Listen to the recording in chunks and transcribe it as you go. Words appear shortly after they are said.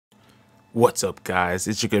What's up, guys?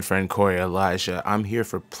 It's your good friend Koerri Elijah. I'm here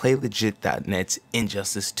for PlayLegit.net's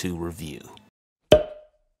Injustice 2 review.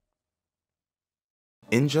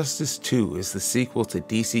 Injustice 2 is the sequel to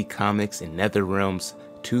DC Comics and NetherRealm's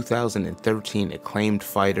 2013 acclaimed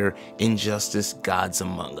fighter Injustice: Gods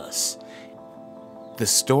Among Us. The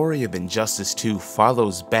story of Injustice 2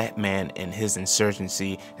 follows Batman and his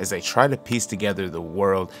insurgency as they try to piece together the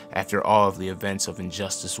world after all of the events of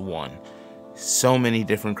Injustice 1. So many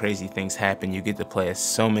different crazy things happen. You get to play as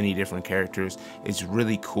so many different characters. It's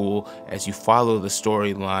really cool as you follow the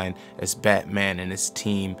storyline as Batman and his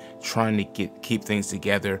team trying to keep things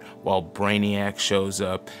together while Brainiac shows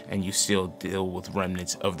up and you still deal with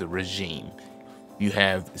remnants of the regime. You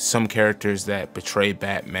have some characters that betray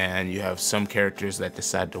Batman. You have some characters that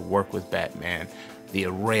decide to work with Batman. The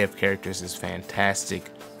array of characters is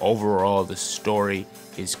fantastic. Overall, the story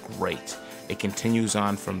is great. It continues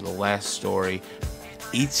on from the last story.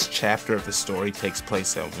 Each chapter of the story takes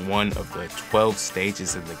place at one of the 12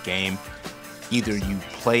 stages of the game. Either you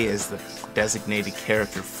play as the designated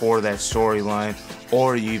character for that storyline,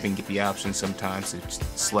 or you even get the option sometimes to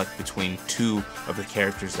select between two of the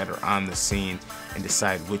characters that are on the scene and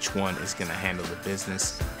decide which one is going to handle the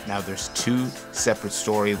business. Now there's two separate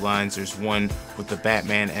storylines. There's one with the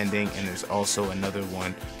Batman ending and there's also another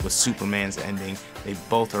one with Superman's ending. They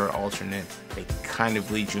both are alternate. They kind of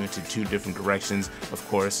lead you into two different directions. Of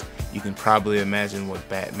course, you can probably imagine what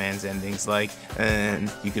Batman's ending's like,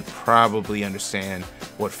 and you could probably understand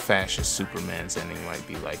what fascist Superman's ending might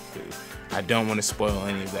be like too. I don't want to spoil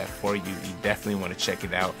any of that for you. You definitely want to check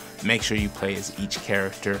it out. Make sure you play as each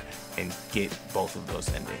character and get both of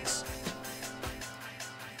those endings.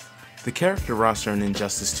 The character roster in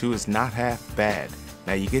Injustice 2 is not half bad.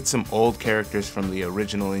 Now you get some old characters from the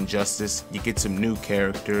original Injustice, you get some new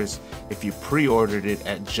characters. If you pre-ordered it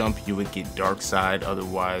at Jump, you would get Darkseid,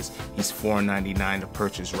 otherwise he's $4.99 to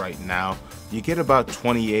purchase right now. You get about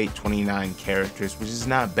 28, 29 characters, which is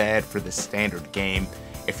not bad for the standard game.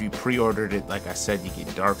 If you pre-ordered it, like I said, you get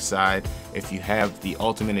Darkseid. If you have the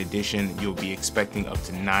Ultimate Edition, you'll be expecting up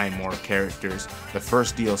to 9 more characters. The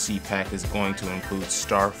first DLC pack is going to include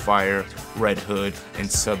Starfire, Red Hood, and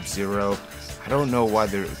Sub-Zero. I don't know why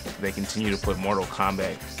they continue to put Mortal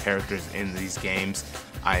Kombat characters in these games.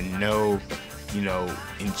 I know,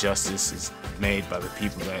 Injustice is made by the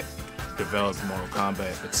people that developed Mortal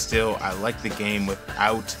Kombat, but still, I like the game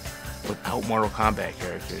without Mortal Kombat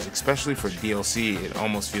characters, especially for DLC. It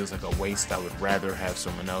almost feels like a waste. I would rather have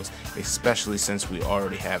someone else, especially since we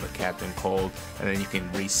already have a Captain Cold, and then you can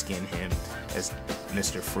reskin him as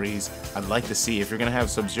Mr. Freeze. I'd like to see, if you're gonna have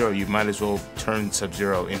Sub-Zero, you might as well turn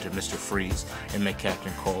Sub-Zero into Mr. Freeze and make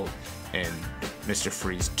Captain Cold and Mr.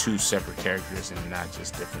 Freeze two separate characters and not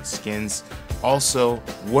just different skins. Also,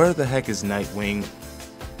 where the heck is Nightwing?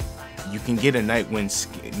 You can get a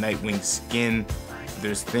Nightwing skin.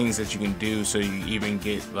 There's things that you can do, so you even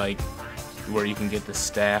get like where you can get the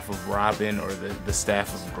staff of Robin or the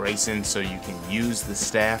staff of Grayson, so you can use the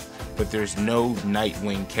staff, but there's no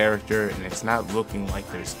Nightwing character and it's not looking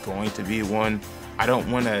like there's going to be one. I don't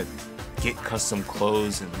want to get custom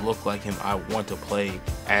clothes and look like him. I want to play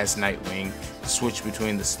as Nightwing, switch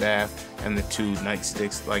between the staff and the two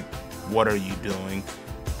nightsticks. Like, what are you doing?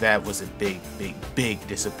 That was a big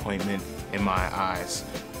disappointment in my eyes.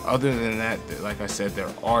 Other than that, like I said, there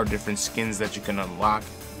are different skins that you can unlock,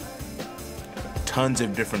 tons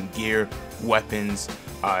of different gear, weapons,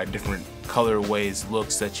 different colorways,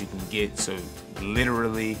 looks that you can get. So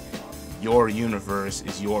literally, your universe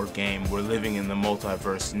is your game. We're living in the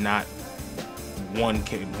multiverse. Not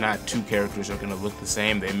two characters are going to look the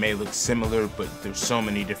same. They may look similar, but there's so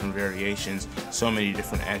many different variations, so many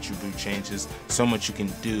different attribute changes, so much you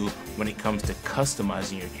can do when it comes to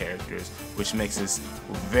customizing your characters, which makes this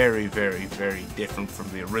very different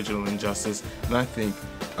from the original Injustice, and I think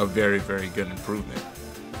a very good improvement.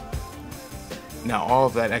 Now, all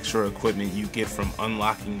of that extra equipment you get from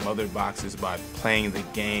unlocking mother boxes by playing the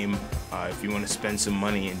game. If you want to spend some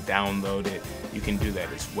money and download it, you can do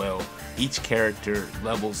that as well. Each character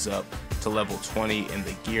levels up to level 20 and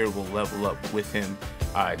the gear will level up with him.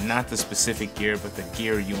 Not the specific gear, but the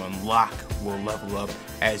gear you unlock will level up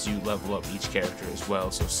as you level up each character as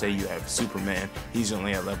well. So say you have Superman, he's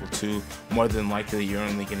only at level 2. More than likely you're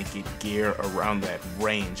only going to get gear around that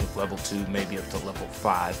range of level 2, maybe up to level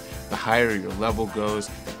 5. The higher your level goes,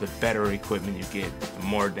 the better equipment you get, the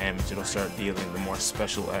more damage it'll start dealing, the more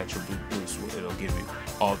special attribute boost it'll give you,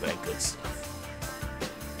 all that good stuff.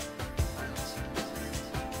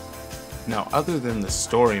 Now, other than the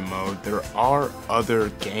story mode, there are other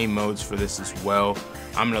game modes for this as well.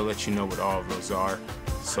 I'm going to let you know what all of those are.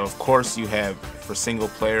 So of course you have for single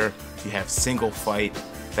player, you have single fight.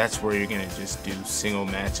 That's where you're gonna just do single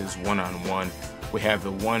matches, one-on-one. We have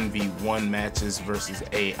the 1v1 matches versus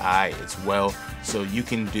AI as well, so you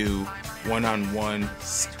can do one-on-one,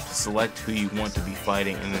 select who you want to be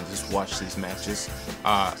fighting, and then just watch these matches.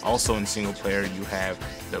 Also in single player, you have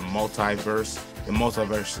the Multiverse. The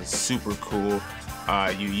Multiverse is super cool.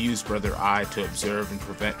 You use Brother Eye to observe and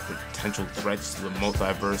prevent potential threats to the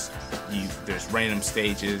multiverse. There's random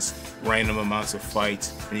stages, random amounts of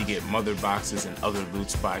fights, and you get mother boxes and other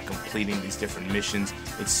loots by completing these different missions.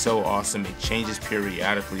 It's so awesome. It changes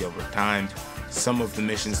periodically over time. Some of the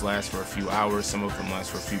missions last for a few hours, some of them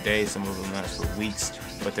last for a few days, some of them last for weeks,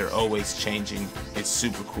 but they're always changing. It's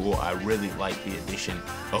super cool. I really like the addition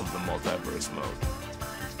of the multiverse mode.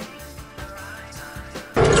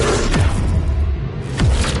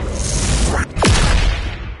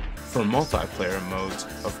 For multiplayer modes,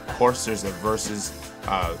 of course there's a versus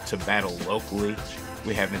to battle locally.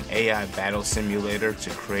 We have an AI battle simulator to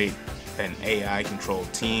create an AI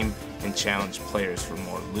controlled team and challenge players for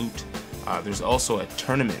more loot. There's also a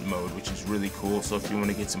tournament mode, which is really cool, so if you want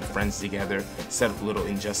to get some friends together, set up a little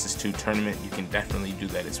Injustice 2 tournament, you can definitely do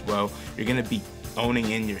that as well. You're going to be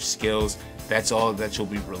owning in your skills. That's all that you'll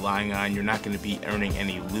be relying on. You're not going to be earning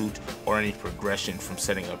any loot or any progression from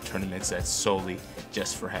setting up tournaments. That's solely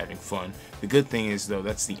just for having fun. The good thing is, though,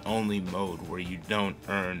 that's the only mode where you don't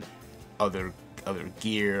earn other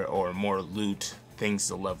gear or more loot, things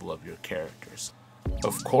to level up your characters.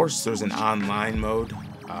 Of course, there's an online mode.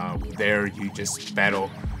 There you just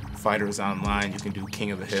battle fighters online. You can do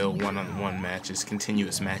King of the Hill, one-on-one matches,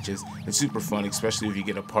 continuous matches. It's super fun, especially if you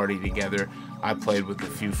get a party together. I played with a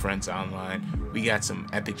few friends online. We got some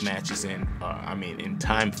epic matches in. I mean,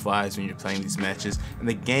 time flies when you're playing these matches, and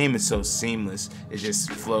the game is so seamless. It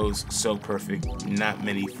just flows so perfect. Not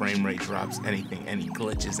many frame rate drops, anything, any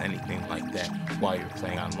glitches, anything like that while you're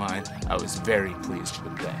playing online. I was very pleased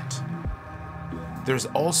with that. There's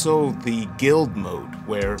also the guild mode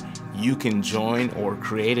where you can join or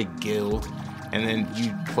create a guild, and then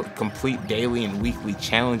you complete daily and weekly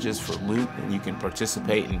challenges for loot, and you can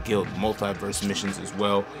participate in guild multiverse missions as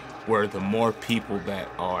well, where the more people that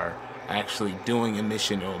are actually doing a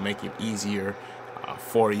mission, it will make it easier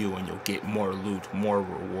for you, and you'll get more loot, more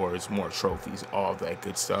rewards, more trophies, all that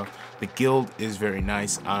good stuff. The guild is very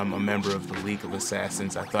nice. I'm a member of the League of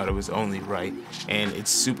Assassins. I thought it was only right, and it's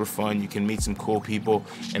super fun. You can meet some cool people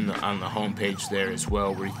on the homepage there as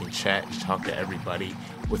well, where you can chat and talk to everybody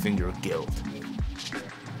within your guild.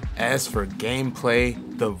 As for gameplay,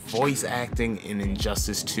 the voice acting in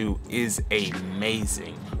Injustice 2 is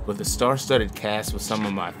amazing. With a star-studded cast with some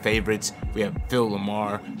of my favorites, we have Phil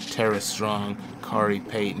Lamar, Tara Strong, Koerri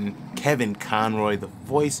Payton, Kevin Conroy, the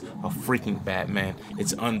voice of freaking Batman.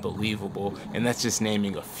 It's unbelievable, and that's just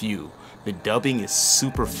naming a few. The dubbing is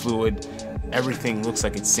super fluid. Everything looks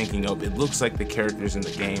like it's syncing up. It looks like the characters in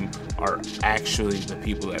the game are actually the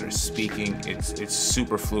people that are speaking. It's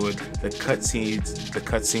super fluid. The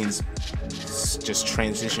cutscenes just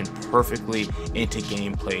transition perfectly into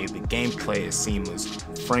gameplay. The gameplay is seamless.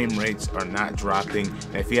 Frame rates are not dropping.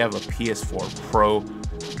 And if you have a PS4 Pro,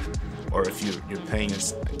 or if you're playing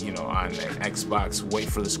on an Xbox, wait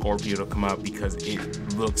for the Scorpio to come out because it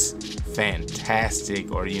looks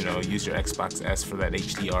fantastic. Or use your Xbox S for that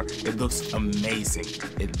HDR. It looks amazing.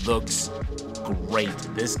 It looks great.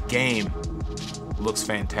 This game looks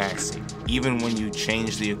fantastic. Even when you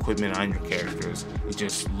change the equipment on your characters, it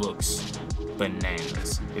just looks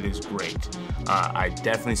bananas. It is great. I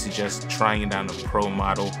definitely suggest trying it on a Pro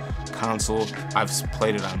model console. I've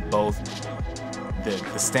played it on both.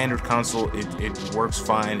 The standard console, it works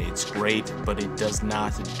fine, it's great, but it does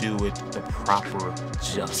not do it the proper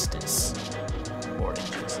justice or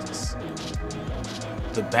injustice.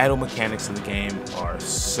 The battle mechanics of the game are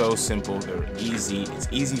so simple, they're easy. It's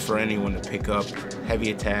easy for anyone to pick up.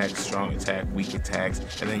 Heavy attacks, strong attack, weak attacks,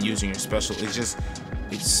 and then using your special.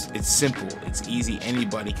 It's simple, it's easy.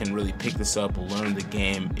 Anybody can really pick this up, learn the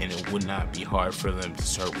game, and it would not be hard for them to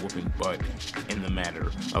start whooping butt in the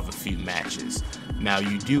matter of a few matches. Now,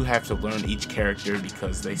 you do have to learn each character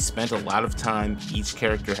because they spent a lot of time. Each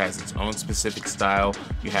character has its own specific style.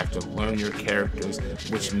 You have to learn your characters,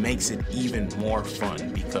 which makes it even more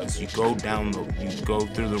fun because you go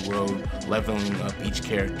through the road, leveling up each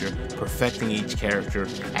character, perfecting each character,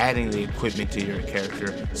 adding the equipment to your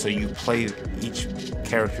character, so each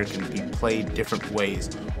character can be played different ways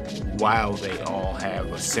while they all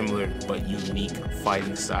have a similar but unique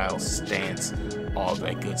fighting style, stance, all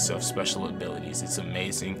that good stuff, special abilities. It's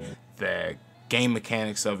amazing. The game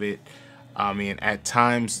mechanics of it, I mean, at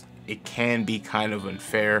times it can be kind of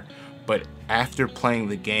unfair, but after playing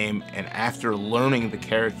the game and after learning the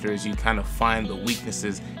characters, you kind of find the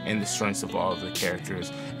weaknesses and the strengths of all of the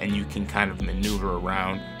characters, and you can kind of maneuver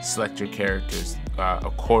around, select your characters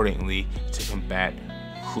accordingly to combat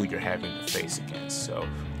who you're having to face against. So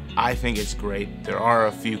I think it's great. There are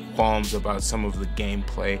a few qualms about some of the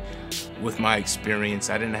gameplay. With my experience,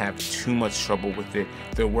 I didn't have too much trouble with it.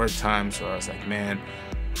 There were times where I was like, man,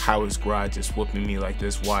 how is Grodd just whooping me like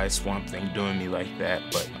this? Why is Swamp Thing doing me like that?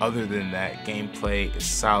 But other than that, gameplay is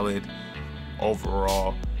solid.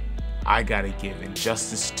 Overall, I gotta give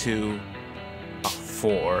Injustice 2 a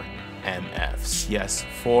 4 MFs. Yes,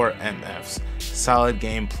 4 MFs. Solid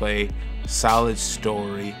gameplay, solid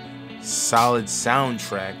story, solid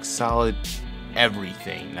soundtrack, solid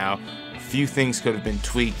everything. Now, a few things could have been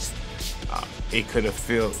tweaked. It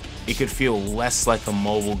could feel less like a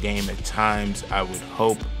mobile game at times, I would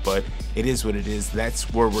hope, but it is what it is. That's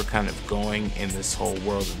where we're kind of going in this whole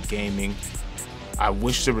world of gaming. I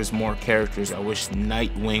wish there was more characters. I wish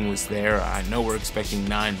Nightwing was there. I know we're expecting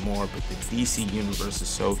 9 more, but the DC universe is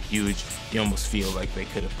so huge, you almost feel like they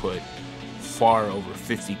could have put far over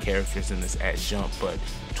 50 characters in this at jump, but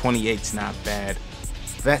 28's not bad.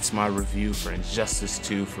 That's my review for Injustice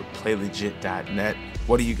 2 for PlayLegit.net.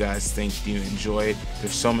 What do you guys think? Do you enjoy it?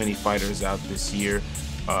 There's so many fighters out this year.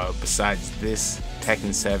 Besides this,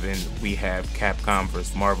 Tekken 7, we have Capcom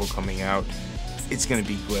vs. Marvel coming out. It's going to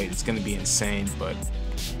be great. It's going to be insane, but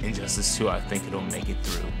Injustice 2, I think it'll make it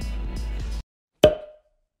through.